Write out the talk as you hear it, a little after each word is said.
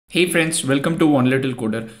Hey friends, welcome to One Little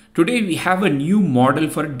Coder. Today we have a new model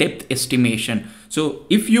for depth estimation. So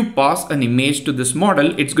if you pass an image to this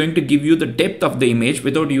model, it's going to give you the depth of the image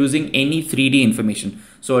without using any 3D information.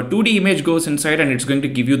 So a 2D image goes inside and it's going to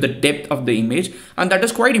give you the depth of the image. And that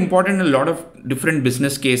is quite important in a lot of different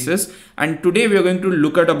business cases. And today we are going to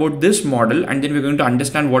look at about this model and then we're going to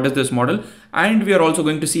understand what is this model. And we are also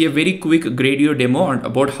going to see a very quick Gradio demo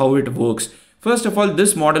about how it works. First of all,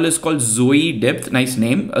 this model is called Zoe Depth, nice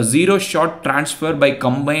name, a zero-shot transfer by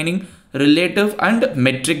combining relative and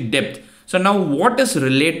metric depth. So now what is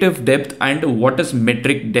relative depth and what is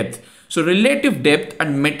metric depth? So relative depth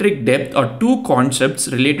and metric depth are two concepts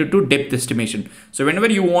related to depth estimation. So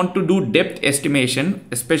whenever you want to do depth estimation,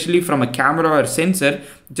 especially from a camera or sensor,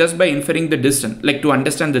 just by inferring the distance, like to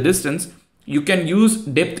understand the distance, you can use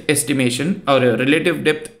depth estimation or a relative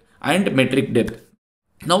depth and metric depth.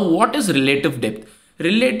 Now, what is relative depth?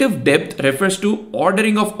 Relative depth refers to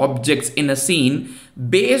ordering of objects in a scene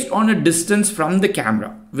based on a distance from the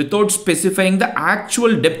camera without specifying the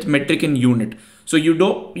actual depth metric in unit. So you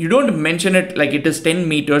don't mention it like it is 10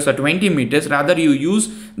 meters or 20 meters, rather you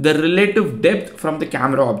use the relative depth from the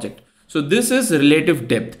camera object. So this is relative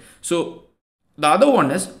depth. So the other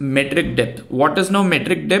one is metric depth. What is now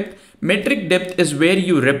metric depth? Metric depth is where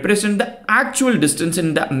you represent the actual distance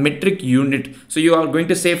in the metric unit. So you are going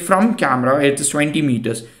to say from camera, it's 20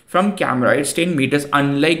 meters. From camera, it's 10 meters,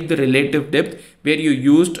 unlike the relative depth where you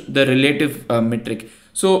used the relative metric.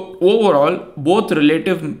 So overall, both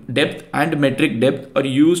relative depth and metric depth are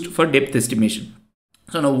used for depth estimation.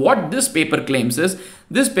 So now what this paper claims is,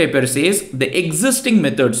 this paper says the existing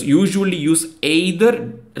methods usually use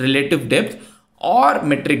either relative depth or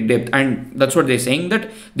metric depth, and that's what they're saying, that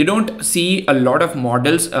they don't see a lot of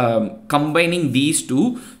models combining these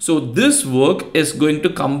two. So this work is going to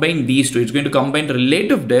combine these two. It's going to combine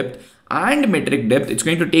relative depth and metric depth. It's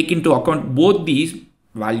going to take into account both these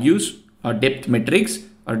values or depth metrics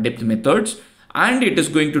or depth methods, and it is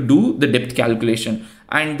going to do the depth calculation.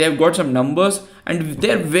 And they've got some numbers and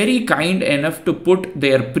they're very kind enough to put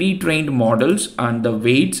their pre-trained models and the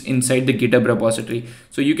weights inside the GitHub repository.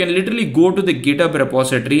 So you can literally go to the GitHub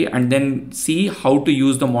repository and then see how to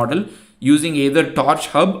use the model using either Torch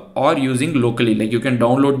Hub or using locally. Like you can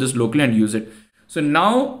download this locally and use it. So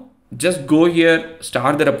now just go here,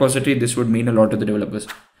 start the repository. This would mean a lot to the developers.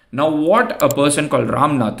 Now what a person called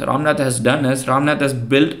Ramnath has done is, Ramnath has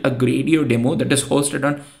built a Gradio demo that is hosted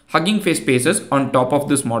on Hugging Face Spaces on top of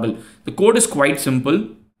this model. The code is quite simple.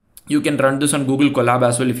 You can run this on Google Colab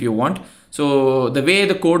as well if you want. So the way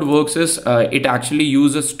the code works is it actually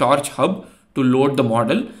uses Torch Hub to load the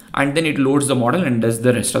model, and then it loads the model and does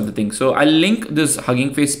the rest of the thing. So I'll link this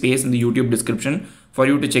Hugging Face space in the YouTube description for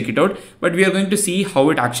you to check it out. But we are going to see how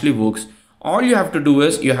it actually works. All you have to do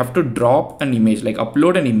is you have to drop an image, like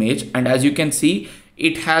upload an image. And as you can see,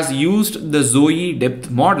 it has used the Zoe Depth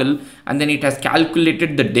model and then it has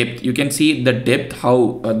calculated the depth. You can see the depth,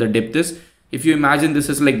 how the depth is. If you imagine this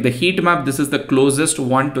is like the heat map, this is the closest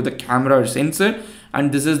one to the camera or sensor,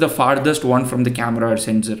 and this is the farthest one from the camera or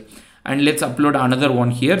sensor. And let's upload another one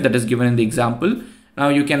here that is given in the example. Now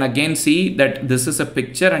you can again see that this is a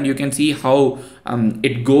picture and you can see how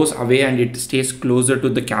it goes away and it stays closer to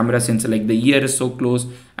the camera sensor, like the ear is so close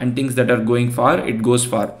and things that are going far, it goes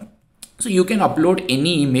far. So you can upload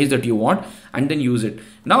any image that you want and then use it.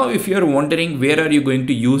 Now, if you're wondering where are you going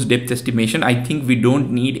to use depth estimation, I think we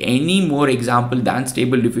don't need any more example than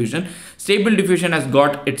Stable Diffusion. Stable Diffusion has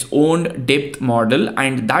got its own depth model,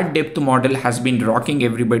 and that depth model has been rocking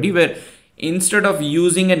everybody, where instead of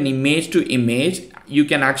using an image to image, you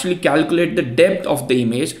can actually calculate the depth of the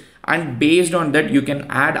image, and based on that you can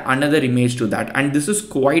add another image to that. And this is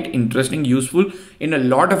quite interesting, useful in a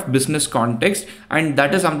lot of business context, and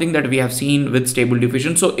that is something that we have seen with Stable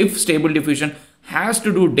Diffusion. So if Stable Diffusion has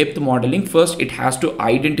to do depth modeling, first it has to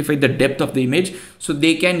identify the depth of the image, so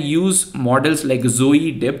they can use models like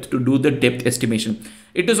Zoe Depth to do the depth estimation.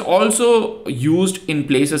 It is also used in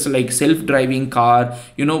places like self-driving car,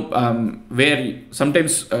 where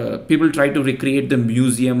sometimes people try to recreate the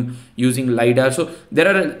museum using LiDAR. So there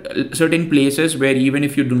are certain places where even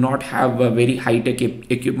if you do not have a very high-tech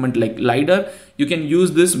equipment like LiDAR, you can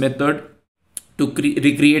use this method to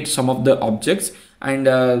recreate some of the objects. And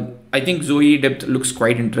I think Zoe Depth looks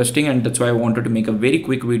quite interesting, and that's why I wanted to make a very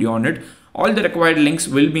quick video on it. All the required links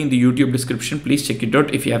will be in the YouTube description. Please check it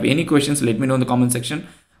out. If you have any questions, let me know in the comment section.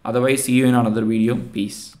 Otherwise, see you in another video.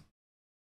 Peace.